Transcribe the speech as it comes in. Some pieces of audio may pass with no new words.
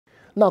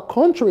Now,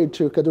 contrary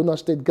to Kaduna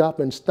State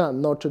Government's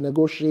stand not to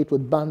negotiate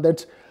with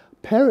bandits,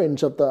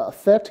 parents of the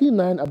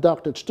 39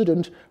 abducted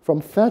students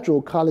from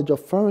Federal College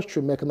of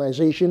Forestry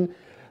Mechanization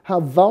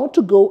have vowed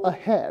to go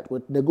ahead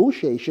with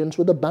negotiations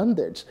with the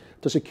bandits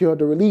to secure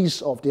the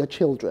release of their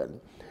children.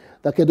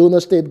 The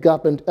Kaduna State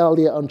Government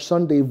earlier on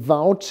Sunday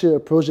vowed to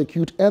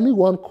prosecute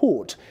anyone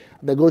caught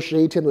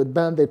negotiating with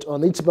bandits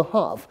on its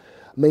behalf,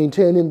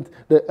 maintaining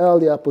the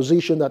earlier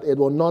position that it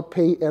will not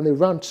pay any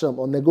ransom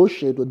or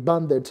negotiate with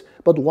bandits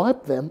but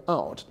wipe them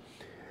out.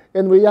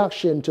 In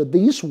reaction to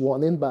this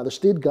warning by the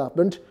state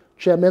government,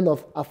 Chairman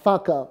of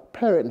Afaka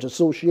Parents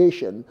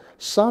Association,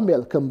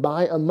 Samuel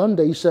Kambai, on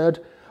Monday said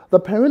the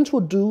parents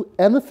would do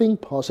anything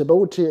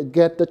possible to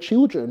get the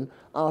children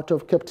out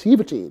of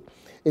captivity,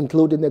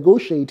 including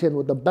negotiating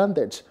with the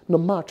bandits no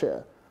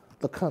matter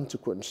the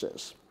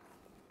consequences.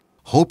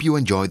 Hope you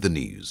enjoyed the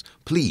news.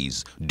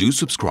 Please do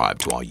subscribe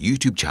to our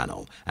YouTube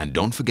channel and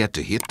don't forget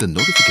to hit the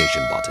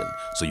notification button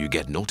so you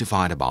get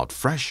notified about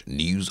fresh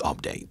news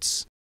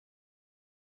updates.